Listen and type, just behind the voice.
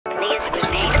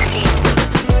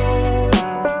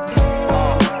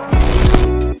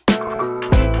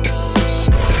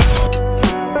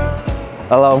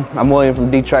Hello, I'm William from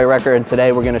Detroit Record, and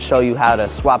today we're going to show you how to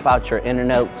swap out your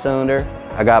internet cylinder.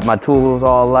 I got my tools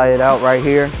all laid out right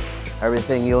here.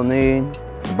 Everything you'll need: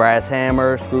 the brass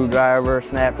hammer, screwdriver,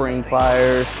 snap ring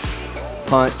pliers,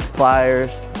 punch pliers,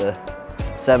 the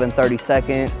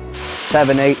 7/32,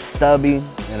 7/8 stubby,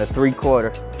 and a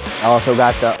 3/4. I also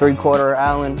got the 3/4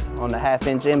 Allen on the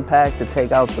 1/2-inch impact to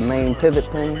take out the main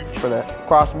pivot pin for the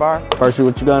crossbar. First,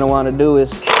 what you're going to want to do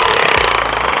is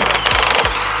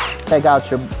take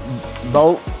out your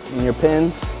bolt and your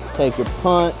pins, take your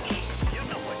punch,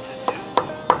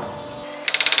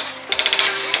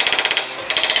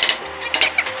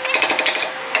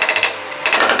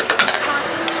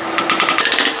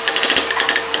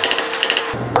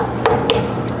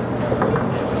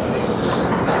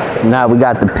 now we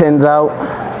got the pins out.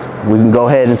 We can go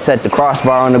ahead and set the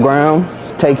crossbar on the ground.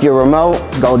 Take your remote,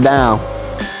 go down,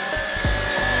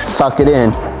 suck it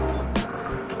in.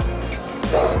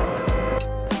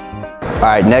 All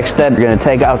right, next step, you're gonna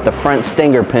take out the front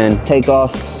stinger pin. Take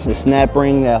off the snap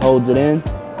ring that holds it in,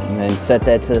 and then set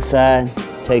that to the side.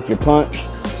 Take your punch.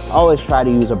 Always try to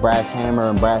use a brass hammer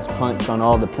and brass punch on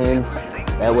all the pins.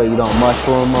 That way you don't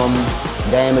mushroom them,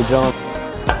 damage them.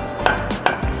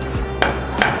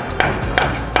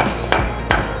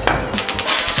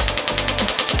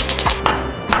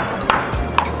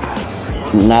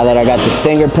 Now that I got the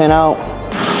stinger pin out,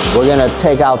 we're gonna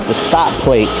take out the stop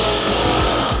plates.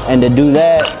 And to do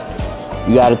that,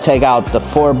 you gotta take out the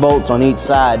 4 bolts on each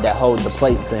side that hold the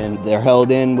plates in. They're held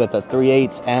in with a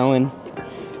 3/8 Allen.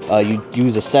 You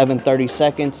use a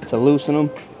 7/32 to loosen them.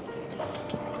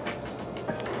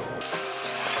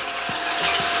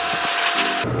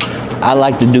 I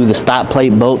like to do the stop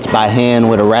plate bolts by hand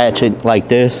with a ratchet like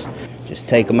this. Just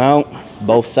take them out,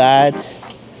 both sides.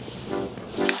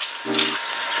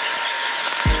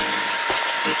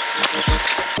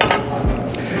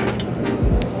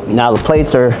 Now the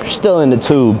plates are still in the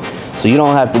tube, so you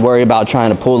don't have to worry about trying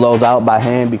to pull those out by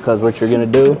hand, because what you're gonna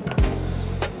do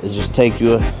is just take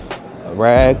you a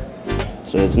rag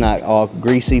so it's not all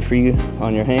greasy for you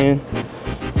on your hand.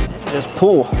 Just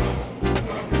pull,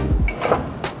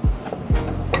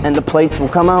 and the plates will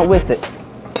come out with it.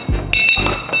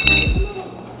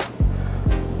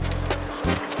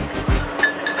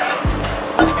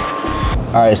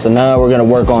 All right, so now we're gonna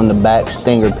work on the back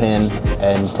stinger pin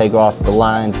and take off the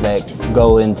lines that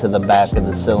go into the back of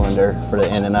the cylinder for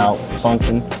the in and out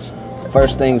function.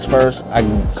 First things first, I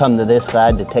come to this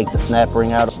side to take the snap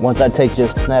ring out. Once I take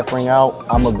this snap ring out,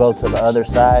 I'm gonna go to the other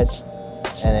side,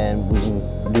 and then we can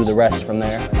do the rest from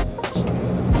there.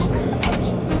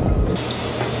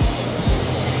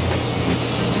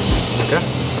 Okay.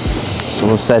 So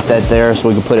we'll set that there so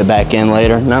we can put it back in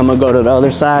later. Now I'm gonna go to the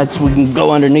other side so we can go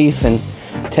underneath and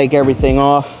take everything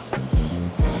off.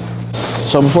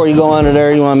 So before you go under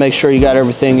there, you want to make sure you got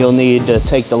everything you'll need to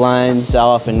take the lines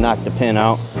off and knock the pin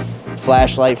out.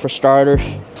 Flashlight for starters,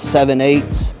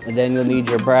 7/8, and then you'll need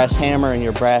your brass hammer and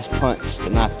your brass punch to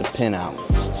knock the pin out.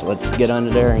 So let's get under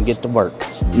there and get to work.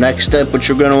 Next step, what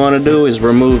you're going to want to do is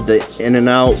remove the in and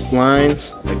out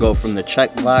lines that go from the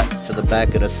check block to the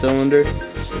back of the cylinder.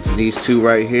 It's these two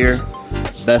right here.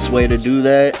 Best way to do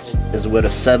that is with a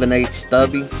 7/8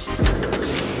 stubby.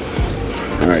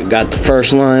 All right, got the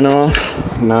first line off.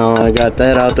 Now I got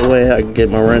that out the way, I can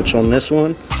get my wrench on this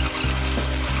one.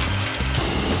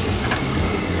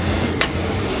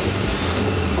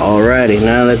 Alrighty,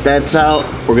 now that that's out,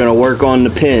 we're gonna work on the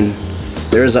pin.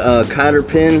 There's a cotter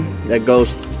pin that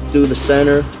goes through the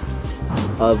center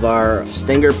of our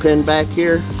stinger pin back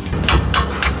here.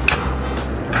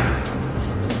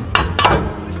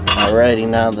 Alrighty,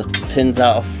 now the pin's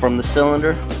out from the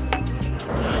cylinder.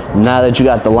 Now that you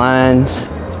got the lines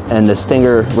and the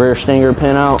rear stinger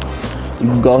pin out, you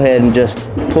can go ahead and just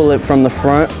pull it from the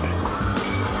front.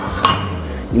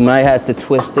 You might have to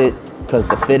twist it because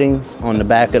the fittings on the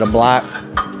back of the block,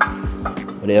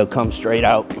 but it'll come straight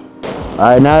out. All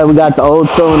right, now that we got the old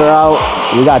cylinder out,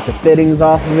 we got the fittings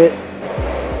off of it.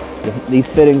 These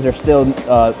fittings are still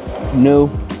new,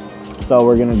 so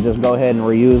we're gonna just go ahead and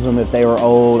reuse them. If they were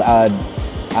old,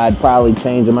 I'd probably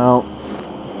change them out,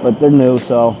 but they're new,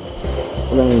 so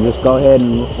we're gonna just go ahead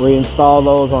and reinstall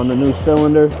those on the new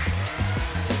cylinder.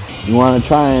 You wanna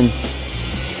try and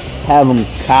have them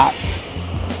cocked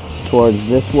towards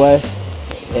this way.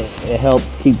 It helps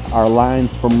keep our lines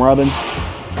from rubbing.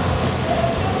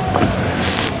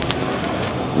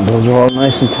 Those are all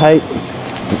nice and tight.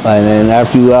 And then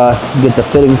after you get the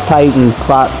fittings tight and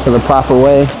clocked to the proper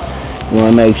way, you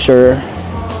wanna make sure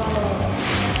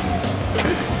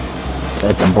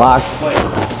that the block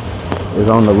is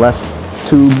on the left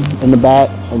tube in the back,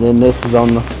 and then this is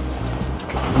on the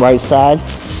Right side.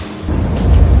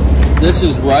 This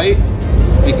is right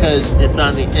because it's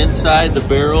on the inside the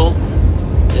barrel.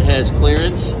 It has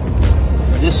clearance.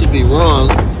 This would be wrong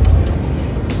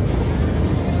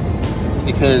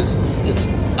because it's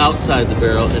outside the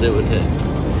barrel and it would hit.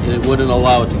 And it wouldn't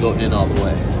allow it to go in all the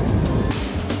way.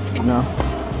 No.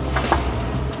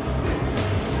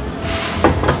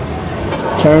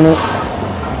 Turn it.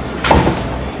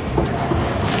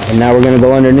 And now we're gonna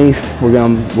go underneath. We're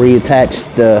gonna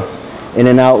reattach the in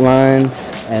and out lines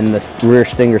and the rear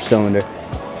stinger cylinder.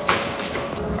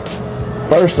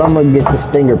 First, I'm gonna get the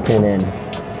stinger pin in.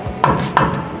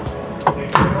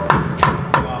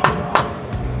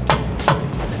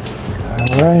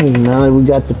 All right, now that we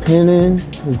got the pin in,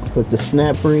 we put the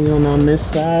snap ring on this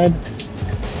side.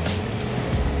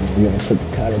 We're gonna put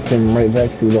the cotter pin right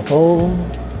back through the hole.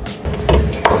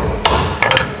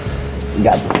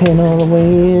 Got the pin all the way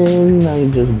in, now you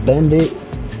just bend it.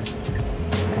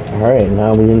 Alright,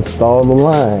 now we install the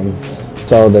lines.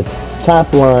 So the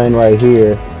top line right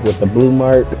here with the blue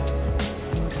mark,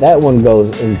 that one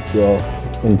goes into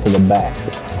the back.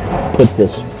 Put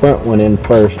this front one in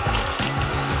first.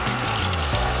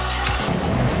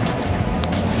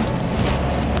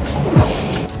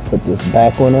 Put this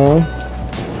back one on.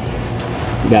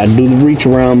 You gotta do the reach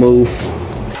around move.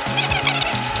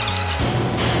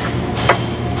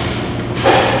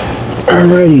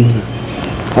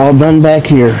 Alrighty, all done back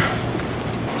here.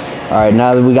 Alright,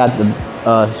 now that we got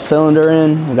the cylinder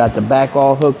in, we got the back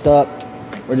all hooked up,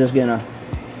 we're just gonna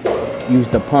use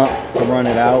the pump to run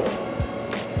it out.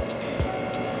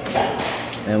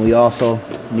 And we also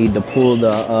need to pull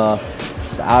the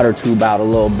outer tube out a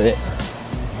little bit.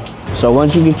 So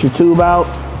once you get your tube out,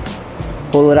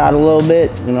 pull it out a little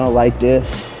bit, you know, like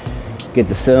this. Get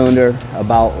the cylinder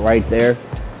about right there.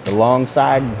 The long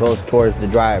side goes towards the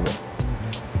driver.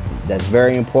 That's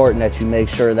very important that you make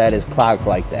sure that is clocked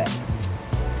like that.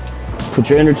 Put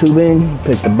your inner tube in,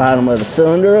 pick the bottom of the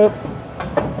cylinder up,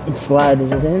 and slide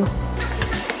it in.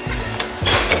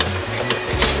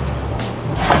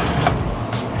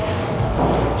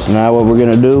 So now what we're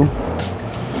gonna do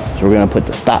is we're gonna put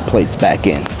the stop plates back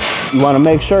in. You wanna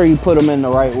make sure you put them in the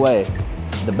right way.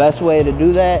 The best way to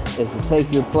do that is to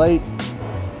take your plate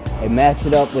and match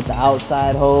it up with the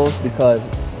outside holes, because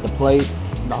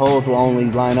the holes will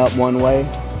only line up one way.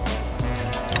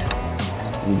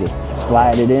 You just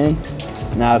slide it in.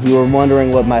 Now, if you were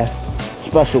wondering what my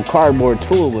special cardboard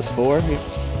tool was for,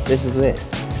 this is it.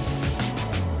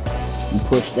 You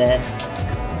push that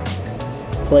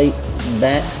plate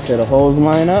back till the holes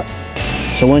line up.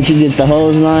 So once you get the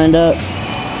holes lined up,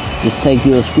 just take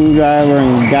your screwdriver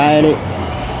and guide it.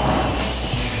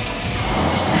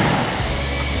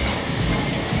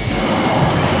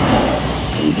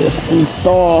 And just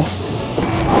install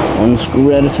one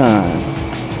screw at a time.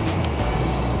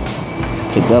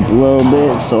 Pick up a little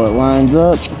bit so it lines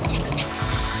up.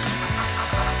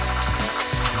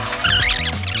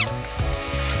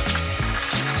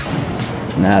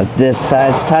 Now if this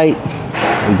side's tight,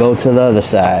 we go to the other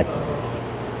side.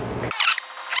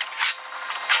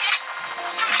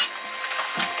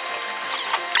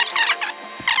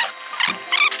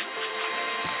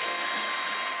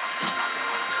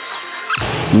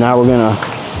 Now we're gonna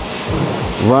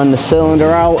run the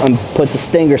cylinder out and put the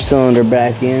stinger cylinder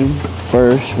back in.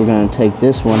 First, we're gonna take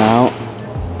this one out,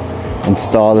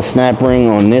 install the snap ring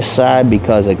on this side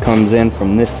because it comes in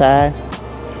from this side.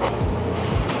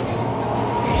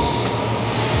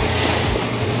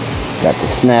 Got the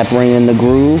snap ring in the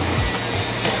groove.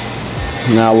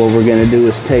 Now what we're gonna do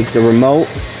is take the remote,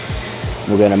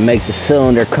 we're gonna make the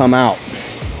cylinder come out.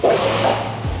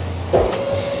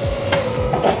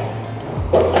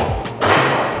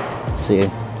 See,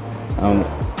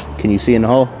 can you see in the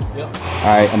hole? Yep.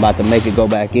 All right, I'm about to make it go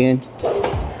back in.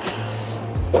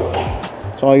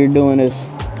 So all you're doing is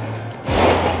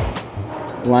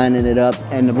lining it up.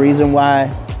 And the reason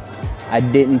why I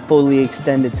didn't fully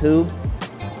extend the tube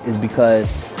is because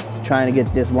trying to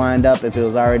get this lined up, if it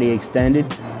was already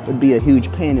extended, would be a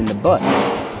huge pain in the butt.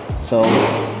 So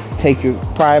take your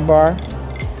pry bar,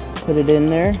 put it in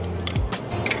there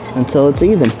until it's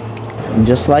even. And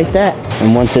just like that.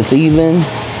 And once it's even,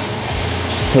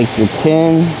 just take your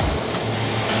pin,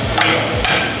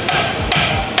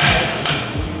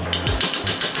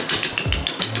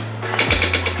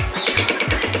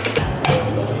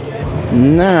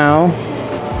 now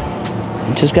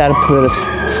you just got to put a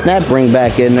snap ring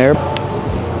back in there.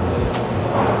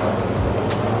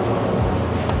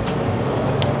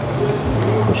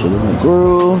 Push it in the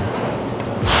groove,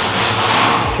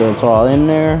 make sure it's all in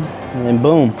there, and then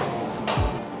boom.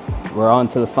 We're on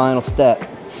to the final step,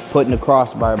 putting the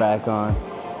crossbar back on.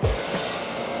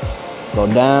 Go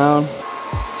down,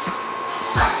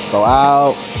 go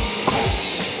out,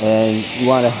 and you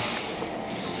want to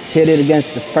hit it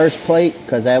against the first plate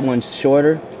because that one's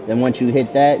shorter. Then once you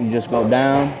hit that, you just go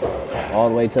down all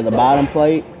the way to the bottom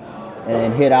plate and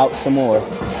then hit out some more.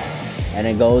 And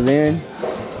it goes in,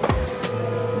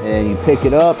 and you pick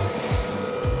it up,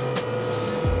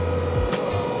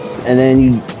 and then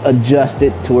you adjust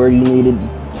it to where you need it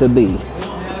to be.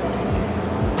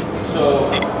 So,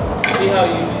 see how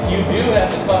you do have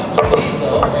the custom piece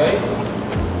though, right?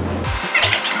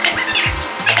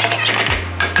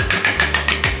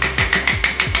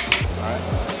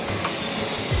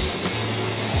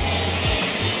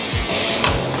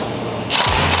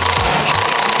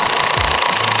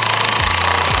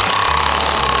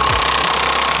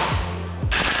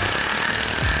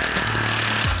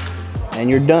 And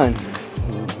you're done.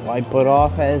 Wipe it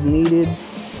off as needed.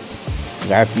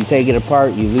 After you take it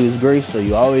apart, you lose grease, so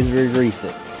you always re-grease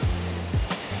it.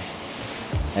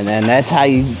 And then that's how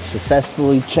you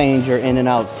successfully change your in and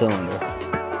out cylinder.